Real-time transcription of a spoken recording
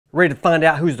Ready to find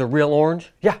out who's the real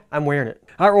orange? Yeah, I'm wearing it.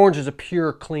 Our orange is a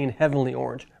pure, clean, heavenly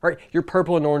orange. All right, your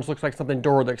purple and orange looks like something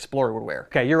Dora the Explorer would wear.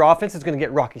 Okay, your offense is gonna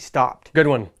get Rocky stopped. Good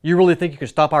one. You really think you can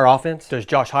stop our offense? Does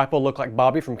Josh Heupel look like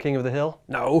Bobby from King of the Hill?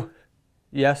 No.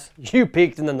 Yes, you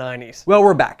peaked in the 90s. Well,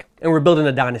 we're back, and we're building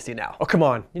a dynasty now. Oh, come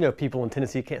on. You know people in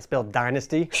Tennessee can't spell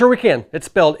dynasty. Sure we can. It's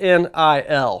spelled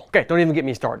N-I-L. Okay, don't even get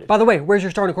me started. By the way, where's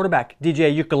your starting quarterback?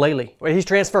 DJ Ukulele. Wait, he's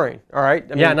transferring, all right?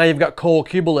 Yeah, now you've got Cole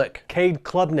Kubelik. Cade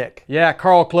Klubnik. Yeah,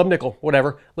 Carl Klubnickel,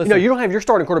 whatever. Listen, you don't have your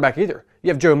starting quarterback either. You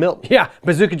have Joe Milton. Yeah,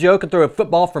 Bazooka Joe can throw a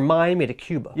football from Miami to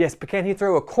Cuba. Yes, but can he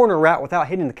throw a corner route without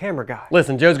hitting the camera guy?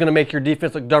 Listen, Joe's gonna make your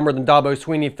defense look dumber than Dabo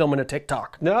Sweeney filming a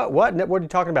TikTok. No, what? What are you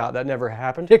talking about? That never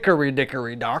happened. Hickory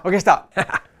dickory dock. Okay, stop.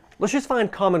 Let's just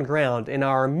find common ground in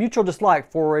our mutual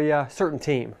dislike for a certain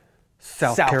team.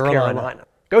 South Carolina.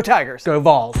 Go Tigers. Go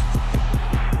Vols.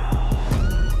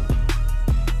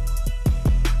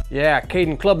 Yeah,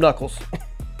 Caden Club Knuckles.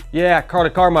 Yeah,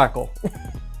 Carly Carmichael.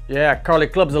 Yeah, Carly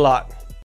clubs a lot.